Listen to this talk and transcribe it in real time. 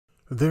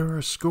There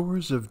are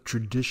scores of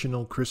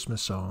traditional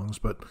Christmas songs,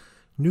 but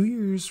New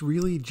Year's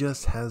really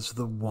just has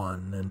the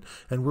one,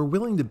 and we're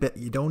willing to bet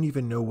you don't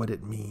even know what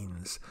it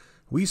means.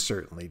 We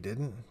certainly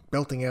didn't.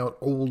 Belting out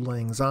Auld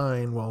Lang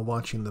Syne while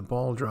watching the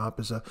ball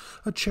drop is a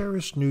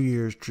cherished New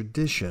Year's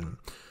tradition.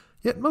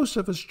 Yet most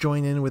of us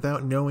join in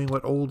without knowing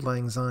what Auld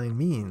Lang Syne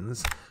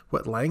means,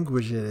 what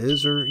language it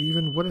is, or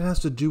even what it has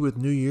to do with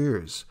New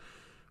Year's.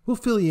 We'll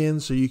fill you in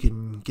so you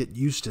can get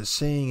used to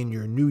saying in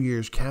your New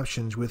Year's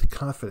captions with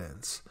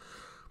confidence.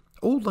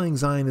 Auld Lang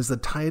Syne is the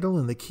title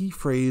and the key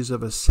phrase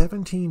of a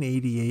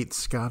 1788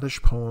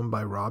 Scottish poem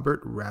by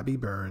Robert Rabbie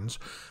Burns,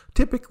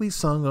 typically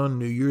sung on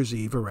New Year's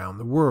Eve around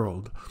the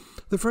world.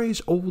 The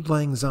phrase Auld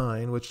Lang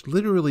Syne, which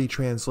literally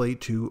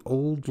translates to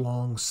Old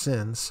Long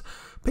Since,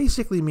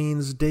 basically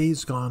means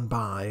days gone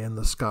by in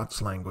the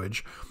Scots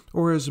language,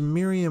 or as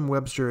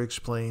Merriam-Webster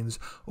explains,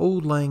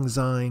 Auld Lang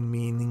Syne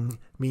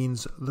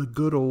means the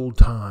good old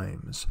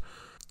times.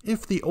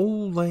 If the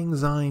Auld Lang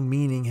Syne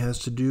meaning has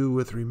to do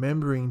with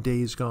remembering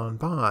days gone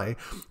by,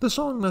 the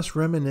song must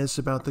reminisce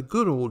about the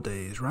good old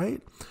days,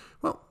 right?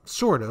 Well,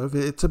 sort of.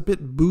 It's a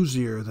bit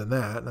boozier than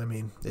that. I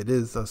mean, it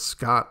is a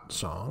Scot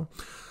song.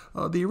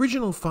 The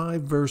original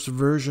 5-verse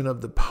version of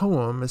the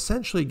poem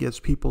essentially gets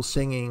people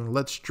singing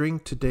 "Let's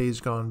drink to days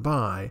gone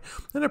by,"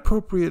 an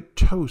appropriate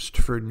toast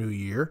for New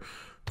Year.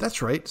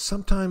 That's right,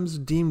 sometimes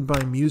deemed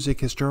by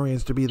music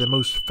historians to be the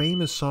most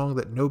famous song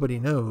that nobody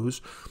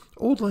knows,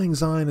 Auld Lang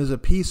Syne is a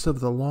piece of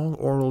the long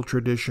oral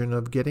tradition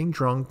of getting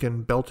drunk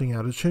and belting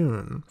out a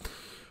tune.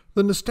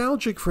 The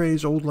nostalgic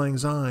phrase Auld Lang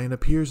Syne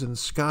appears in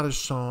Scottish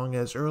song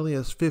as early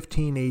as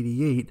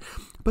 1588,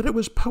 but it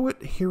was poet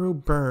Hero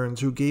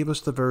Burns who gave us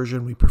the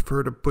version we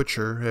prefer to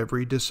butcher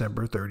every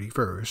December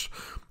 31st,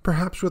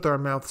 perhaps with our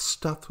mouths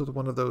stuffed with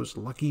one of those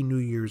lucky New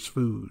Year's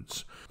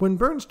foods. When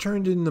Burns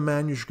turned in the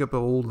manuscript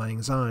of Auld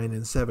Lang Syne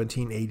in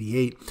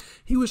 1788,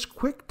 he was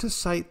quick to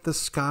cite the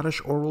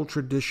Scottish oral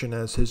tradition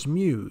as his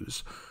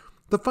muse.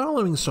 The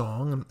following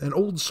song, an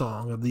old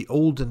song of the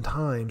olden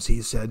times,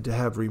 he said to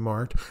have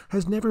remarked,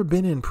 has never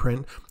been in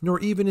print, nor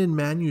even in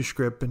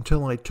manuscript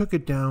until I took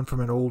it down from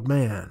an old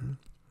man.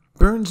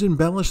 Burns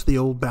embellished the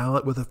old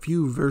ballad with a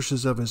few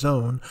verses of his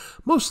own,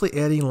 mostly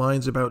adding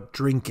lines about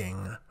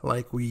drinking,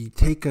 like "We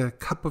take a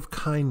cup of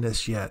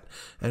kindness yet,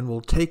 and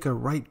we'll take a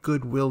right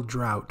good-will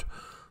draught."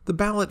 The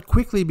ballad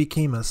quickly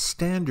became a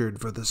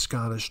standard for the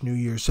Scottish New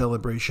Year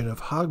celebration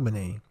of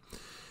Hogmanay.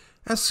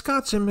 As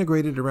Scots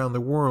immigrated around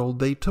the world,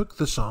 they took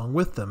the song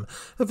with them.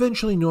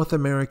 Eventually, North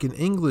American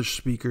English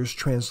speakers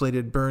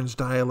translated Burns'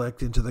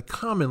 dialect into the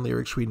common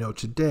lyrics we know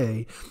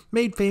today,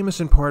 made famous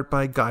in part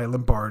by Guy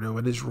Lombardo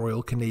and his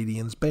Royal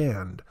Canadians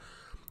Band.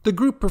 The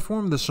group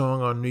performed the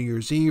song on New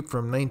Year's Eve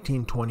from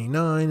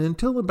 1929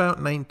 until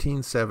about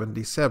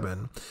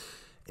 1977.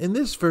 In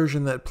this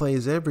version that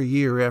plays every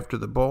year after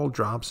the ball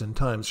drops in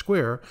Times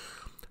Square,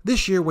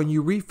 this year, when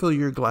you refill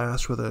your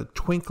glass with a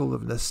twinkle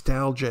of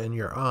nostalgia in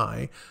your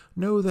eye,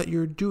 know that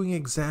you're doing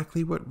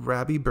exactly what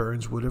Rabbie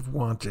Burns would have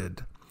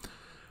wanted.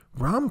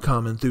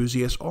 Rom-com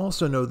enthusiasts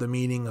also know the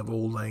meaning of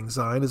Auld Lang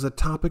Syne as a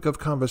topic of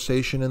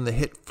conversation in the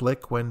hit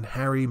flick When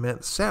Harry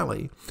Met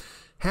Sally.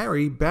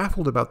 Harry,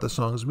 baffled about the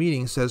song's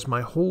meaning, says,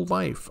 "My whole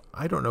life,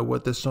 I don't know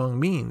what this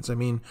song means. I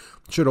mean,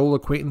 should old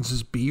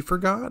acquaintances be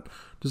forgot?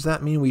 Does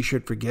that mean we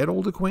should forget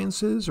old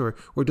acquaintances? Or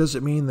does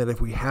it mean that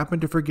if we happen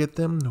to forget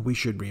them, we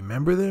should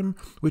remember them,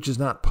 which is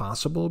not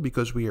possible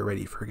because we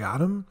already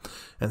forgot them?"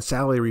 And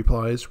Sally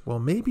replies, "Well,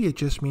 maybe it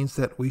just means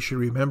that we should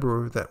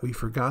remember that we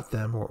forgot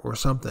them or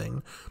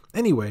something.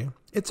 Anyway,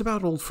 it's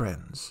about old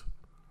friends."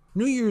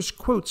 New Year's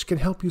quotes can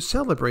help you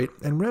celebrate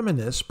and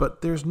reminisce,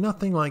 but there's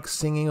nothing like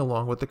singing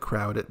along with the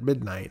crowd at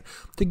midnight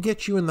to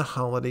get you in the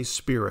holiday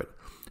spirit.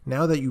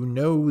 Now that you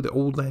know the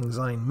Auld Lang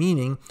Syne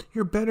meaning,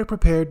 you're better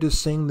prepared to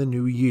sing the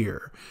new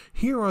year.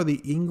 Here are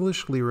the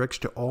English lyrics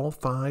to all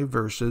 5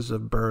 verses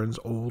of Burns'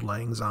 Auld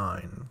Lang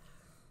Syne.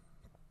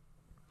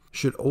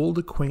 Should old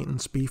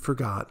acquaintance be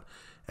forgot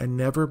and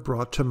never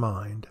brought to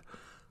mind,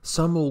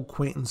 some old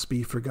acquaintance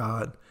be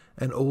forgot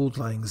and Auld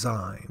Lang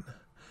Syne.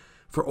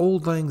 For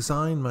Auld Lang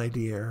Syne, my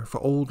dear,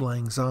 for Auld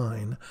Lang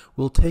Syne,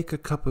 we'll take a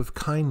cup of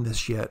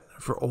kindness yet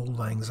for Auld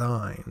Lang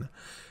Syne.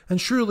 And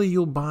surely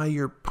you'll buy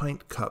your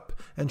pint cup,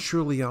 and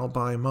surely I'll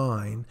buy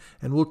mine,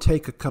 and we'll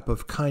take a cup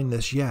of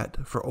kindness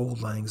yet for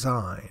Auld Lang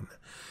Syne.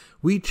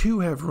 We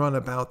too have run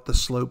about the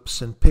slopes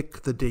and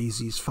picked the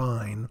daisies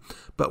fine,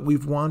 but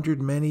we've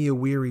wandered many a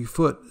weary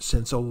foot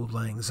since Auld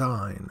Lang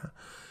Syne.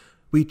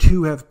 We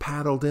too have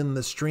paddled in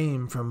the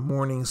stream from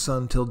morning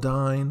sun till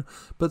dine,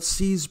 but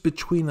seas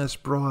between us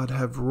broad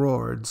have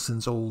roared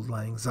since Auld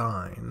Lang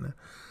Syne.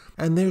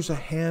 And there's a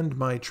hand,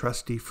 my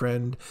trusty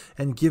friend,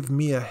 and give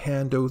me a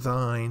hand o'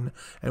 thine,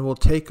 and we'll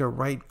take a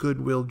right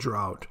good-will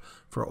draught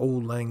for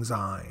Auld Lang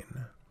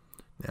Syne.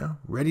 Now,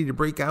 ready to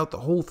break out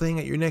the whole thing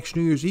at your next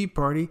New Year's Eve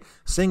party,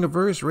 sing a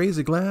verse, raise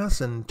a glass,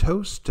 and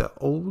toast to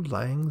Auld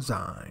Lang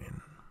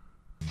Syne.